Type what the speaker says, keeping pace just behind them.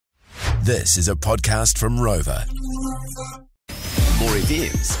This is a podcast from Rover. More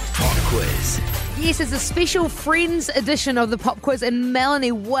reviews, pop quiz. Yes, it's a special Friends edition of the Pop Quiz. And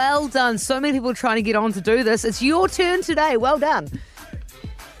Melanie, well done. So many people trying to get on to do this. It's your turn today. Well done.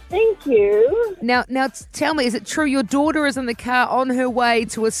 Thank you. Now, tell me, is it true your daughter is in the car on her way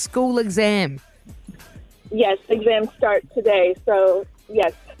to a school exam? Yes, exams start today, so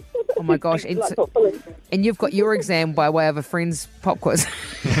yes. Oh my gosh. Thanks a lot, hopefully. And you've got your exam by way of a Friends Pop Quiz.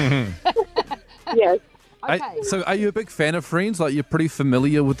 Yes, Okay. So are you a big fan of Friends? Like, you're pretty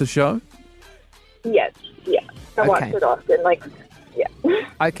familiar with the show? yes, yeah. I watch Okay. it often, yeah.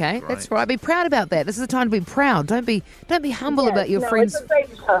 Okay, that's right. Be proud about that. This is the time to be proud. Don't be humble Yes, about your no, friends. It's a great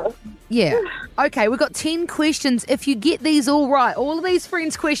show. Yeah. Okay, we've got 10 questions. If you get these all right, all of these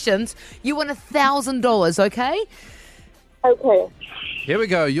Friends questions, you win $1,000, okay? Okay. Here we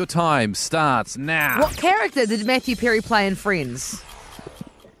go. Your time starts now. What character did Matthew Perry play in Friends?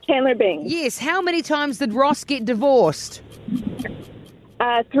 Chandler Bing. Yes. How many times did Ross get divorced?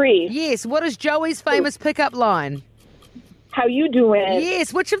 3. Yes. What is Joey's famous pickup line? How you doing?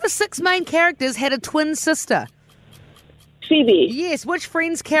 Yes. Which of the 6 main characters had a twin sister? Phoebe. Yes. Which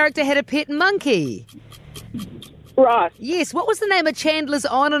Friends character had a pet monkey? Ross. Yes. What was the name of Chandler's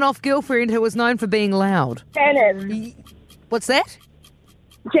on and off girlfriend who was known for being loud? Janice. What's that?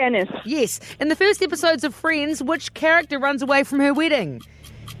 Janice. Yes. In the first episodes of Friends, which character runs away from her wedding?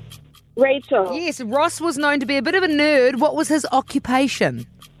 Rachel. Yes. Ross was known to be a bit of a nerd. What was his occupation?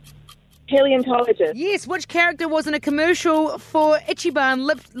 Paleontologist. Yes. Which character was in a commercial for Ichiban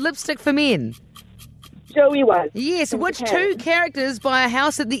lipstick for men? Joey was. Yes. In Which Japan. 2 characters buy a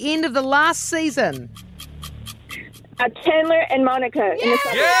house at the end of the last season? Chandler and Monica. In the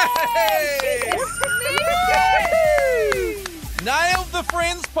Yes! Nailed the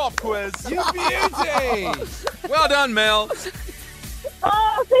Friends pop quiz. You beauty. Well done, Mel.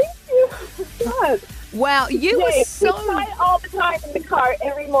 Oh, thank you. God. Wow, you were Yes, so... we fly all the time in the car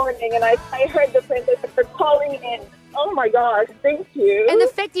every morning, and I heard the Friends for calling in. Oh my gosh, thank you. And the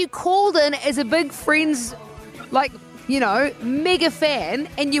fact you called in as a big Friends, mega fan,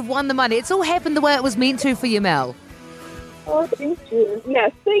 and you've won the money. It's all happened the way it was meant to for you, Mel. Oh, thank you.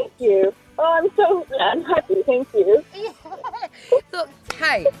 Yes, thank you. Oh, I'm happy. Thank you. Look,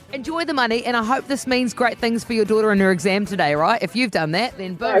 hey, enjoy the money, and I hope this means great things for your daughter in her exam today, right? If you've done that,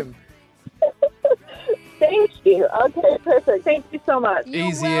 then boom. Thank you. Okay, perfect. Thank you so much. You're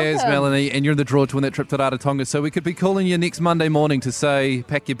Easy as, welcome. Melanie. And you're in the draw to win that trip to Rarotonga. So we could be calling you next Monday morning to say,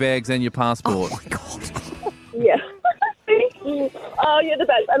 pack your bags and your passport. Oh, my God. Yeah. Thank you. Oh, you're the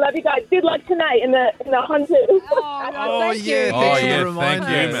best. I love you guys. Good luck tonight in the hunt. Thank you. Thanks for the reminder.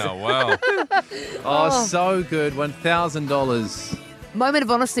 Thank you, Mel. Wow. Oh, so good. $1,000. Moment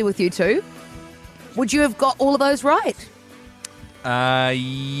of honesty with you two. Would you have got all of those right?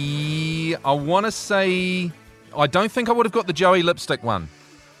 I want to say I don't think I would have got the Joey lipstick one.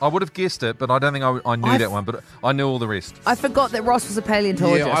 I would have guessed it, but I don't think I knew that one. But I knew all the rest. I forgot that Ross was a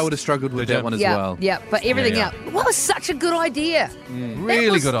paleontologist. Yeah, I would have struggled with Did that you? one as yeah, well. Yeah, but everything Yeah, else. What was such a good idea?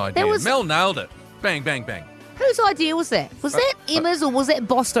 Really good idea. was- Mel nailed it. Bang, bang, bang. Whose idea was that? Was that Emma's or was that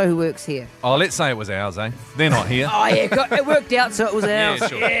Bosto who works here? Oh, let's say it was ours, eh? They're not here. Oh, yeah, it worked out, so it was ours. Yeah,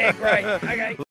 sure. Yeah, great. Okay.